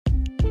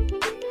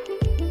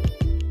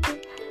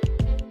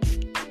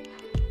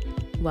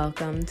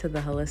Welcome to the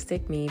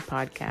Holistic Me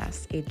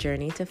podcast, a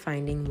journey to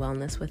finding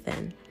wellness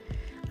within.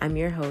 I'm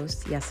your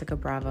host, Jessica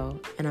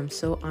Bravo, and I'm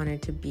so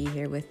honored to be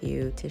here with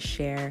you to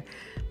share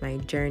my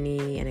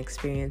journey and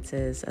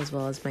experiences, as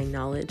well as my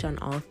knowledge on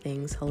all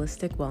things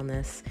holistic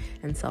wellness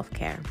and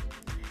self-care.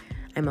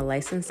 I'm a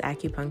licensed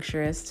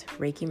acupuncturist,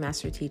 Reiki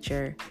master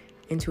teacher,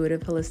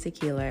 intuitive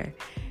holistic healer,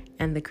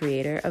 and the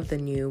creator of the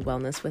new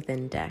Wellness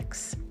Within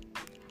decks.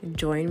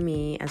 Join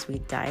me as we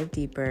dive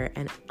deeper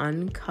and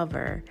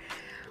uncover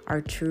our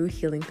true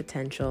healing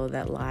potential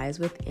that lies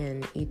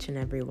within each and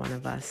every one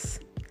of us.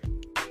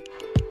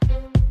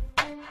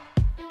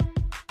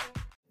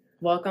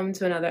 Welcome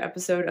to another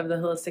episode of the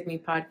Holistic Me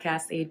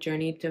podcast, a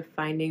journey to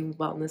finding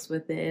wellness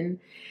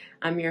within.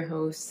 I'm your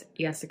host,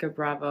 Jessica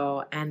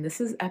Bravo, and this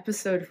is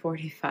episode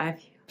 45.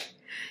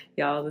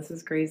 Y'all, this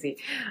is crazy.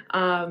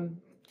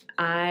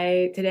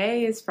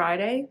 Today is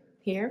Friday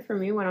here for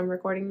me when I'm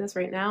recording this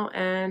right now,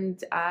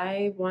 and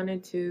I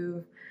wanted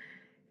to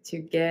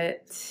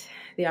get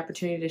the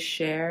opportunity to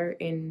share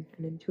in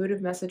an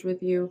intuitive message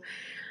with you.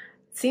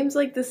 It seems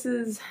like this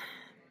is,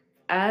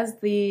 as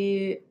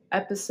the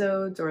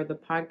episodes or the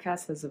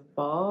podcast has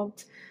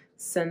evolved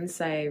since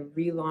I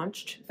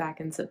relaunched back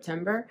in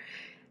September,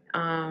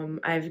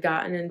 I've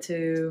gotten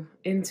into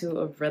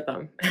a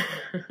rhythm.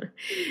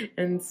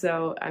 And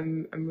so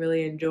I'm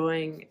really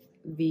enjoying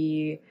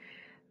the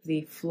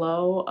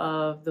flow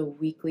of the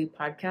weekly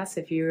podcast.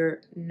 If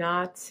you're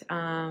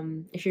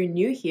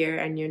new here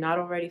and you're not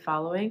already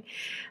following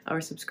or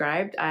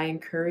subscribed, I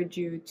encourage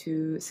you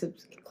to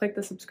click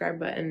the subscribe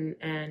button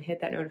and hit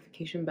that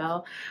notification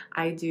bell.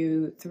 I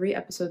do 3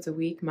 episodes a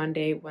week,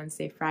 Monday,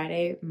 Wednesday,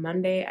 Friday.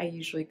 Monday, I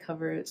usually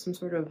cover some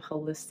sort of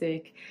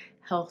holistic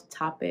health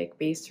topic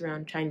based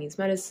around Chinese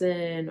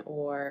medicine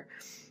or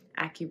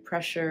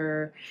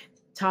acupressure,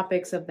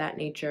 topics of that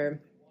nature,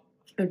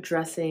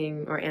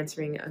 addressing or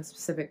answering a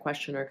specific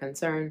question or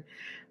concern.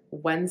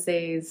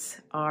 Wednesdays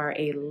are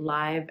a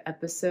live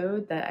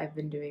episode that I've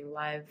been doing,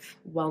 live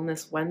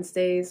Wellness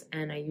Wednesdays,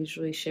 and I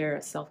usually share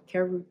a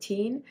self-care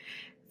routine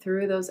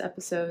through those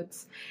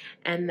episodes.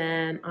 And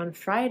then on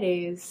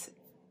Fridays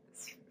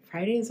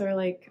are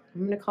like,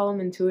 I'm going to call them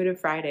Intuitive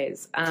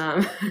Fridays,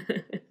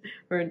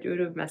 or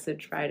Intuitive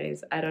Message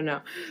Fridays. I don't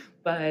know.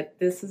 But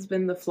this has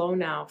been the flow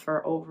now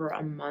for over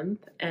a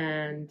month,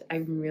 and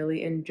I'm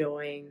really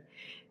enjoying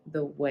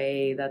the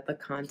way that the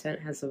content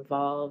has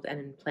evolved,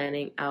 and in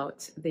planning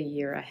out the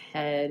year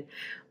ahead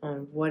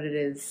on what it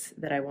is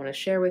that I want to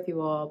share with you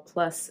all,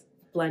 plus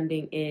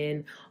blending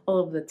in all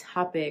of the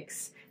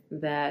topics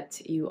that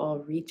you all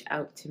reach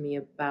out to me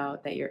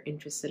about, that you're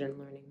interested in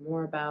learning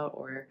more about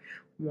or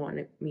want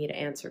me to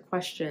answer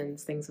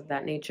questions, things of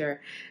that nature.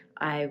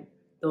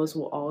 Those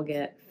will all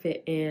get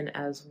fit in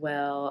as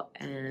well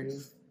and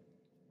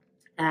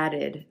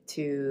added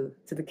to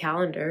the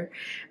calendar.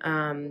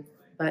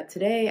 But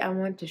today I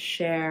want to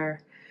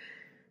share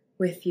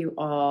with you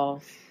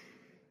all,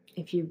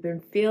 if you've been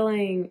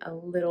feeling a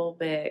little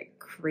bit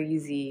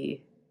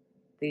crazy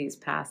these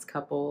past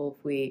couple of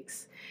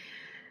weeks,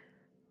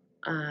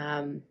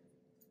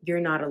 you're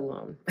not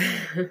alone.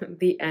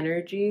 The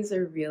energies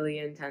are really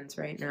intense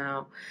right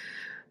now.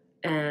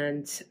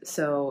 And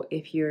so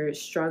if you're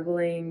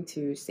struggling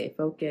to stay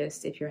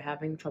focused, if you're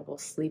having trouble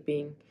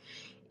sleeping,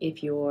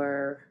 if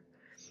you're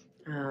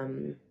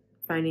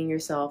finding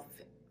yourself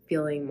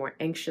feeling more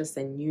anxious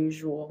than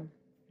usual,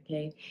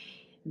 okay,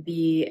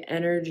 the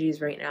energies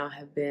right now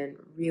have been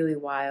really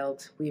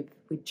wild. We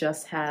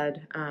just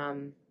had,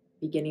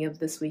 beginning of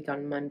this week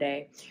on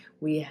Monday,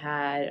 we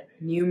had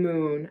new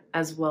moon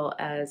as well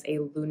as a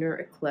lunar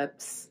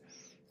eclipse,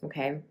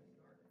 okay?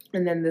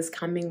 And then this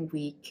coming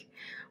week,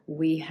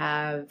 we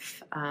have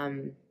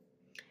a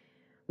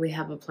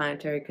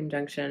planetary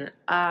conjunction.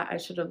 I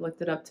should have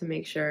looked it up to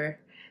make sure,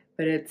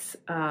 but it's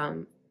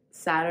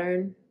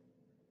Saturn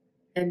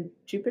and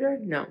Jupiter?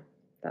 No,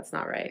 that's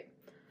not right.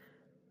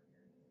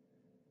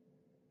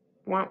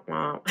 Womp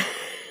womp.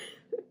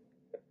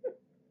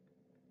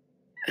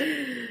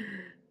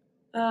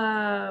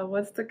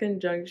 What's the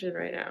conjunction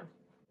right now?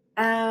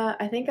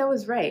 I think I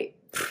was right.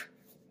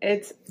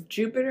 It's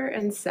Jupiter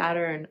and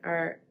Saturn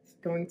are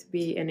going to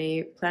be in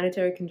a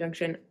planetary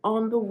conjunction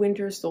on the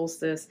winter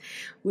solstice,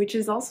 which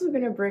is also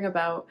going to bring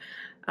about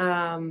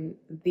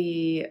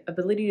the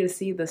ability to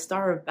see the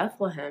Star of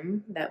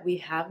Bethlehem that we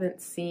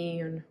haven't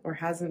seen or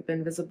hasn't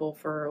been visible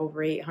for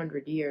over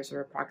 800 years,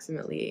 or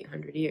approximately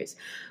 800 years,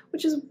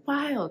 which is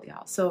wild,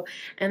 y'all. So,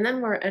 and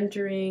then we're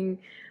entering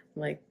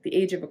like the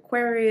age of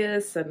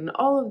Aquarius, and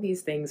all of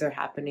these things are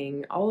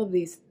happening. All of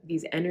these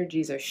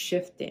energies are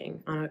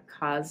shifting on a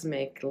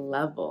cosmic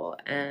level,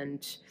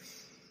 and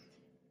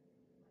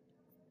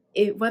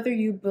whether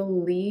you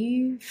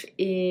believe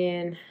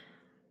in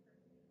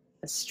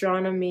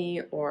astronomy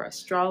or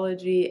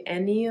astrology,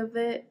 any of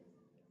it,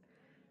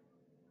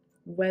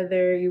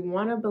 whether you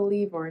want to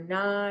believe or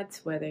not,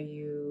 whether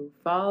you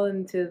fall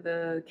into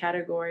the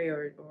category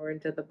or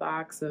into the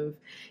box of,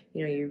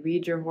 you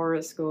read your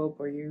horoscope,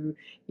 or you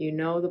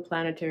know the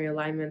planetary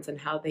alignments and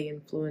how they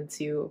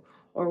influence you,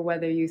 or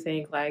whether you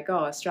think like,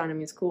 oh,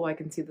 astronomy is cool, I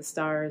can see the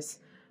stars,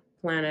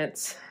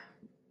 planets,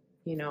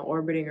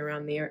 orbiting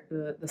around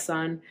the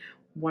sun,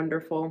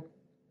 wonderful,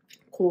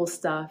 cool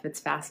stuff, it's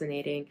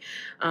fascinating,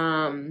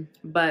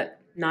 but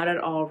not at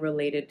all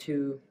related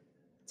to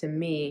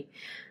me.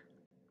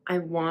 I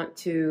want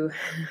to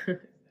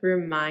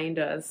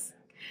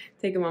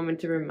take a moment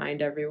to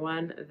remind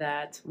everyone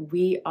that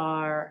we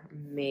are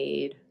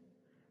made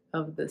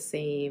of the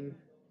same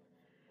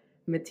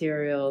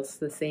materials,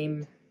 the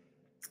same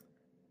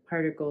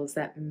particles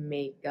that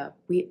make up.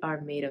 We are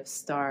made of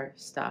star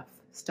stuff,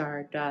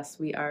 star dust.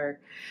 We are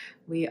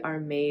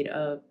made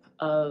of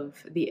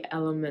the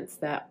elements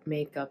that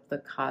make up the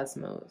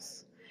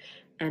cosmos.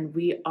 And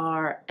we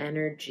are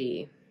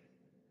energy.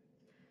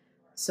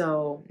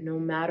 So no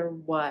matter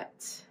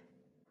what,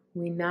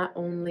 we not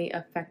only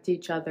affect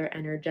each other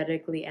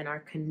energetically and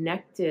are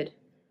connected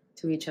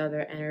to each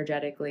other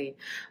energetically,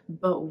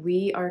 but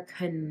we are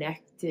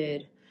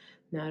connected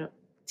not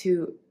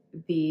to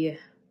the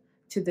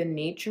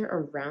nature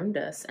around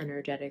us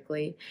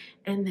energetically,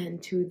 and then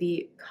to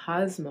the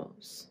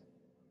cosmos,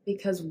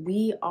 because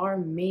we are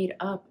made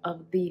up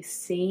of the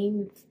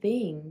same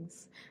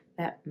things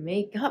that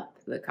make up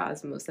the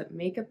cosmos, that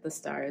make up the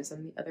stars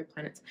and the other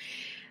planets.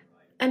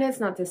 And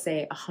it's not to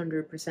say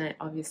 100%,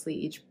 obviously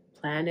each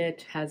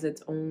planet has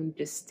its own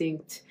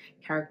distinct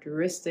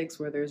characteristics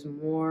where there's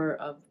more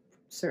of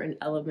certain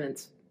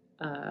elements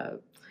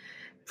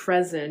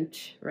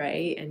present,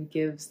 right, and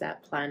gives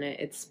that planet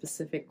its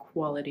specific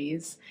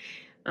qualities.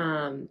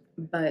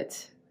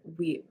 But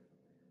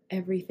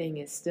everything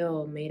is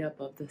still made up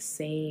of the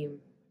same,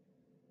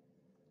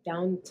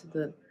 down to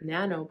the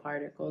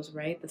nanoparticles,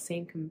 right? The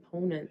same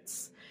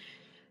components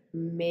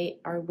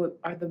are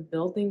the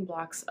building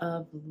blocks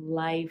of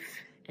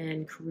life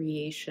and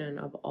creation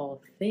of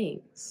all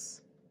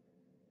things.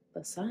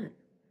 The sun,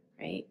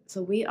 right?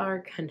 So we are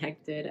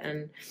connected,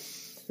 and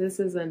this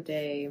isn't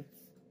I'll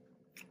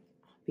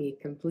be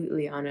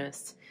completely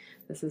honest,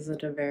 this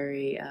isn't a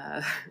very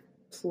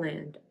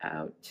planned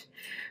out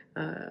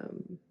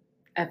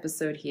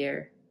episode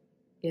here.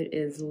 It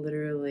is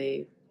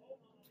literally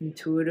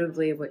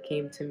intuitively what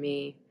came to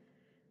me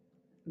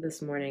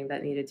this morning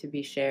that needed to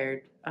be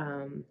shared.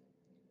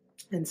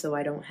 And so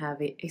I don't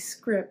have a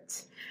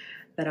script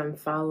that I'm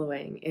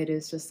following. It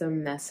is just a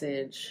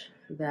message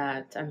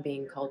that I'm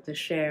being called to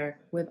share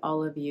with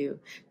all of you,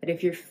 that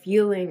if you're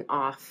feeling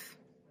off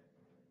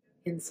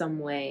in some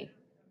way,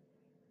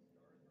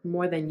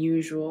 more than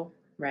usual,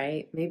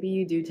 right? Maybe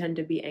you do tend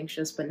to be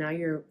anxious, but now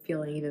you're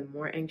feeling even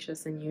more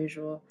anxious than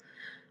usual.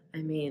 I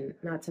mean,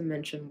 not to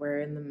mention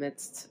we're in the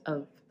midst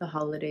of the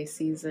holiday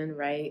season,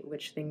 right?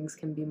 Which things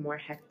can be more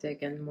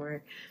hectic and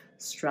more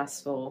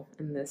stressful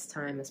in this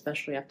time,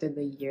 especially after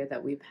the year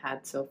that we've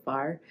had so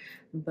far.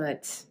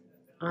 But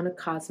on a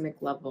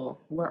cosmic level,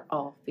 we're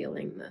all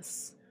feeling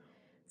this.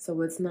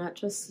 So it's not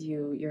just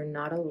you. You're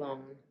not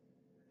alone.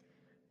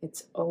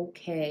 It's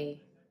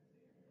okay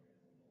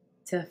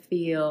to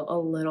feel a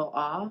little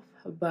off,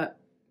 but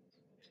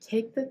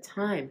take the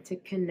time to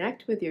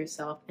connect with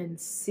yourself and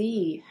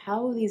see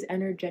how these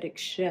energetic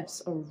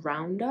shifts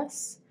around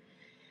us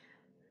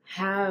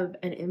have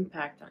an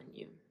impact on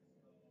you.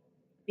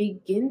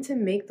 Begin to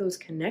make those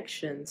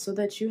connections so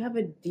that you have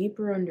a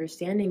deeper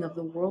understanding of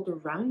the world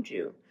around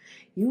you.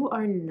 You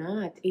are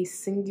not a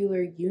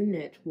singular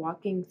unit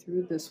walking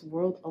through this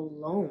world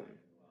alone,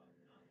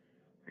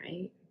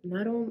 right?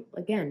 Not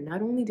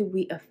only do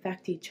we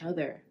affect each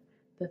other,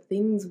 the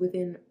things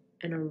within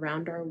and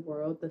around our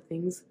world, the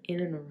things in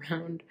and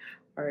around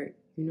our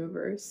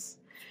universe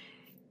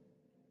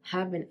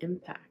have an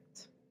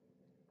impact.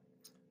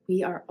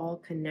 We are all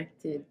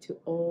connected to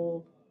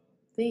all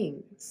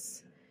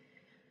things.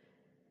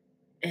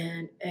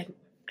 And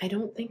I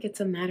don't think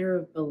it's a matter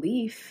of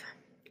belief.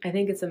 I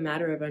think it's a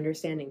matter of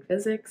understanding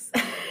physics,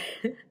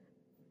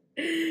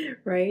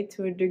 right,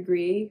 to a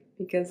degree,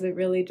 because it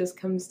really just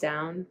comes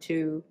down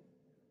to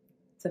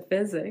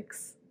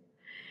physics,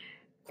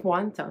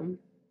 quantum,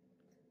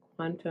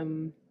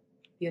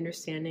 the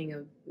understanding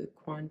of the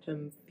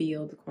quantum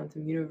field, the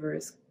quantum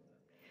universe,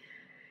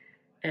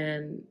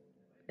 and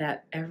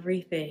that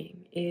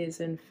everything is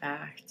in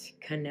fact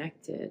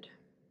connected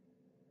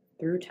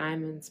through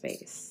time and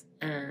space.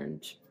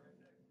 And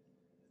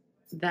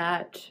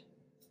that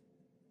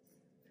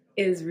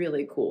is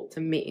really cool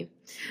to me,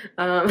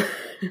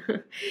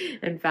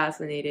 and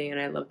fascinating, and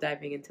I love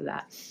diving into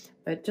that.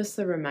 But just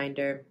a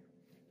reminder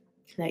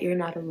that you're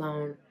not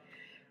alone,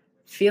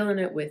 feeling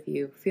it with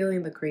you,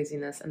 feeling the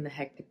craziness and the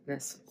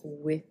hecticness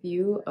with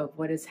you of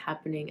what is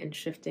happening and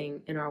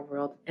shifting in our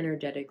world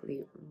energetically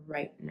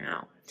right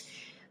now.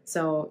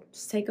 So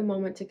just take a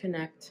moment to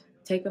connect,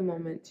 take a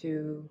moment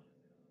to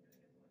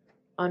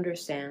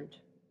understand,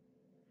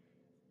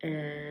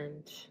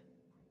 and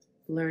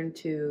learn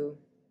to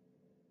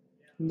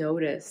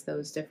notice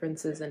those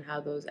differences and how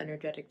those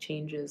energetic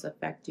changes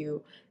affect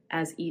you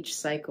as each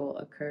cycle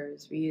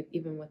occurs,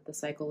 even with the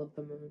cycle of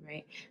the moon,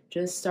 right?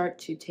 Just start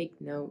to take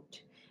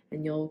note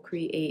and you'll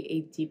create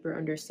a deeper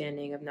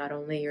understanding of not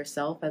only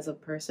yourself as a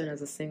person,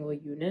 as a single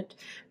unit,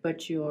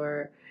 but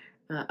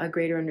a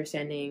greater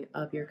understanding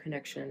of your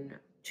connection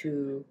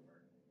to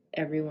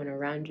everyone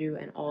around you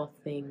and all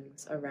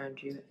things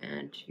around you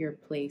and your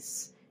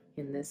place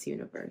in this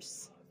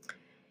universe.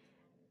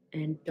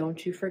 And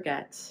don't you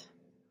forget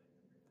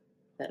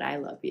that I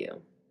love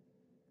you.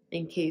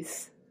 In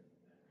case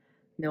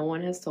no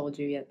one has told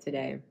you yet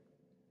today,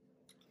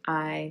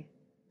 I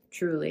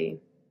truly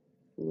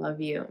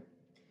love you.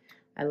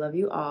 I love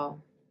you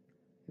all.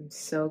 I'm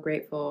so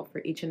grateful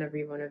for each and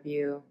every one of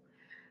you,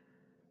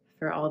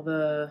 for all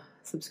the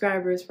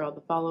subscribers, for all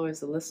the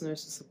followers, the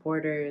listeners, the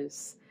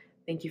supporters.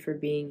 Thank you for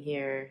being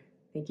here.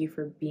 Thank you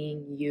for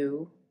being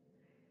you.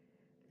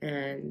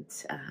 And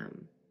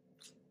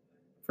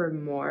for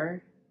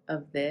more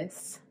of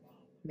this,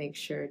 make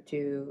sure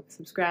to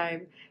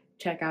subscribe,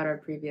 check out our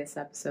previous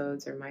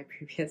episodes or my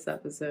previous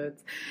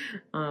episodes,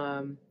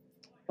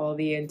 all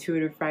the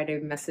Intuitive Friday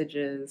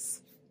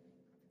messages,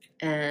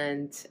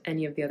 and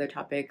any of the other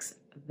topics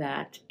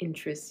that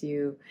interest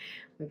you.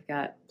 We've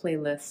got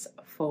playlists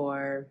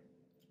for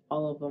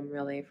all of them,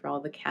 really, for all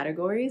the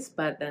categories,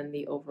 but then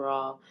the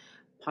overall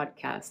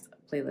podcast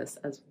playlist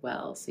as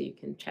well, so you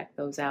can check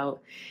those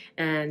out.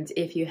 And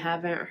if you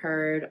haven't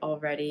heard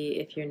already,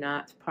 if you're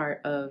not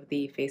part of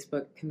the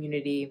Facebook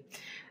community,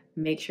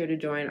 make sure to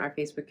join our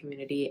Facebook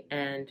community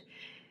and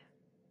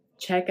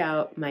check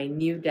out my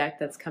new deck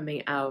that's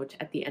coming out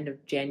at the end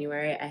of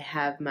January. I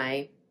have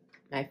my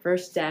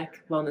first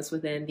deck, Wellness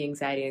Within, the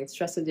Anxiety and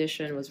Stress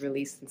Edition, was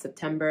released in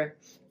September.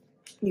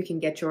 You can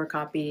get your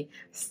copy.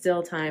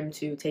 Still time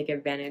to take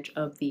advantage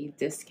of the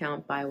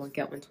discount. Buy one,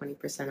 get one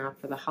 20% off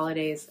for the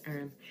holidays.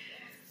 And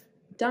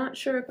not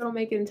sure if it'll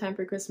make it in time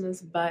for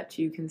Christmas, but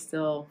you can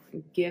still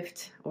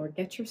gift or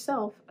get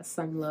yourself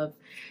some love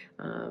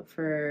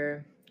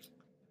for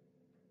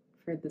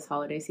this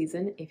holiday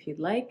season if you'd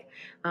like.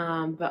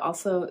 But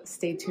also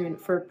stay tuned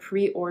for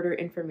pre-order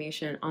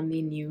information on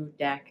the new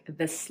deck,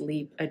 the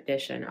Sleep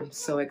Edition. I'm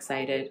so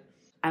excited.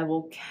 I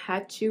will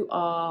catch you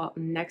all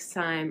next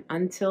time.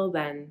 Until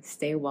then,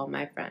 stay well,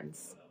 my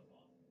friends.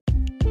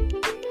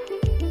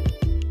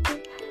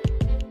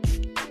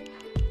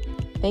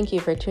 Thank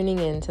you for tuning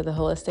in to the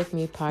Holistic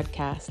Me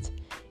podcast.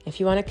 If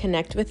you want to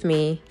connect with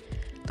me,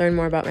 learn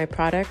more about my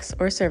products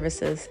or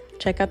services,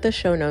 check out the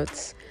show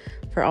notes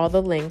for all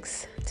the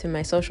links to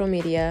my social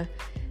media,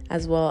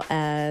 as well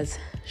as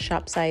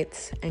shop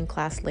sites and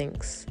class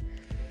links.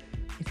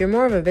 If you're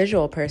more of a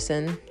visual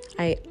person,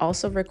 I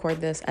also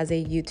record this as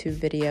a YouTube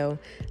video,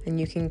 and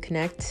you can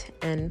connect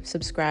and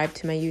subscribe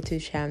to my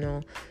YouTube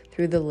channel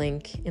through the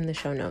link in the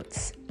show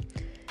notes.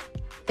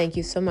 Thank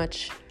you so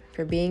much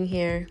for being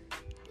here.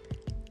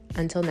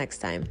 Until next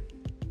time,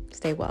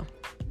 stay well.